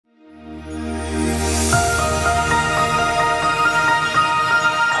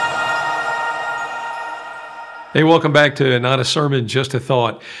Hey, welcome back to Not a Sermon, Just a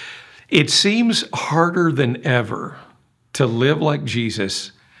Thought. It seems harder than ever to live like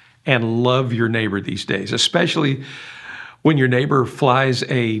Jesus and love your neighbor these days, especially when your neighbor flies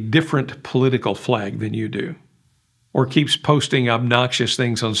a different political flag than you do, or keeps posting obnoxious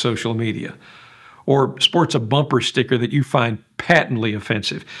things on social media, or sports a bumper sticker that you find patently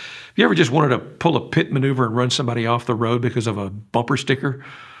offensive. Have you ever just wanted to pull a pit maneuver and run somebody off the road because of a bumper sticker?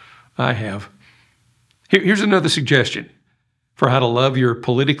 I have. Here's another suggestion for how to love your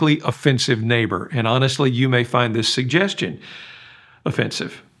politically offensive neighbor. And honestly, you may find this suggestion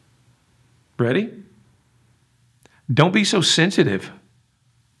offensive. Ready? Don't be so sensitive.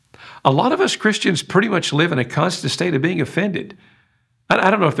 A lot of us Christians pretty much live in a constant state of being offended. I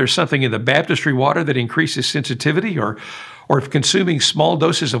don't know if there's something in the baptistry water that increases sensitivity, or if consuming small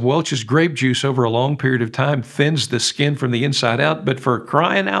doses of Welch's grape juice over a long period of time thins the skin from the inside out, but for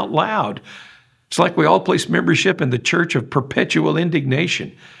crying out loud, it's like we all place membership in the church of Perpetual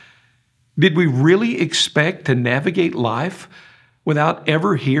Indignation. Did we really expect to navigate life without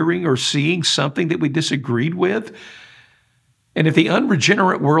ever hearing or seeing something that we disagreed with? And if the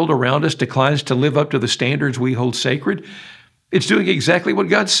unregenerate world around us declines to live up to the standards we hold sacred, it's doing exactly what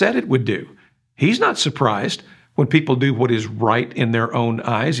God said it would do. He's not surprised when people do what is right in their own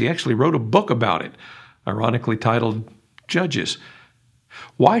eyes. He actually wrote a book about it, ironically titled Judges.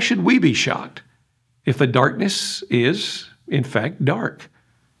 Why should we be shocked if the darkness is, in fact, dark?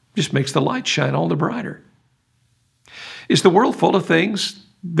 Just makes the light shine all the brighter. Is the world full of things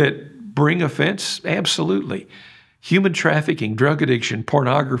that bring offense? Absolutely. Human trafficking, drug addiction,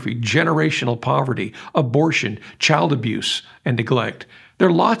 pornography, generational poverty, abortion, child abuse, and neglect. There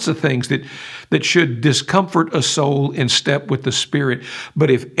are lots of things that should discomfort a soul in step with the Spirit.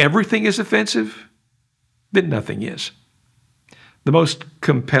 But if everything is offensive, then nothing is. The most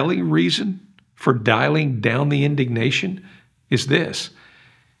compelling reason for dialing down the indignation is this: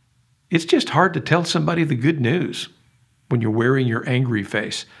 it's just hard to tell somebody the good news when you're wearing your angry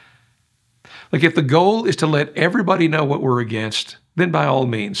face. Like, if the goal is to let everybody know what we're against, then by all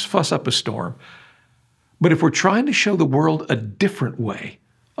means, fuss up a storm. But if we're trying to show the world a different way,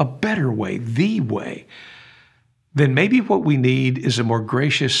 a better way, the way, then maybe what we need is a more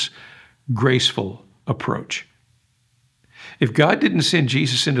gracious, graceful approach. If God didn't send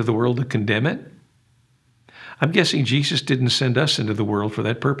Jesus into the world to condemn it, I'm guessing Jesus didn't send us into the world for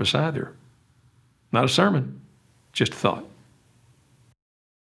that purpose either. Not a sermon, just a thought.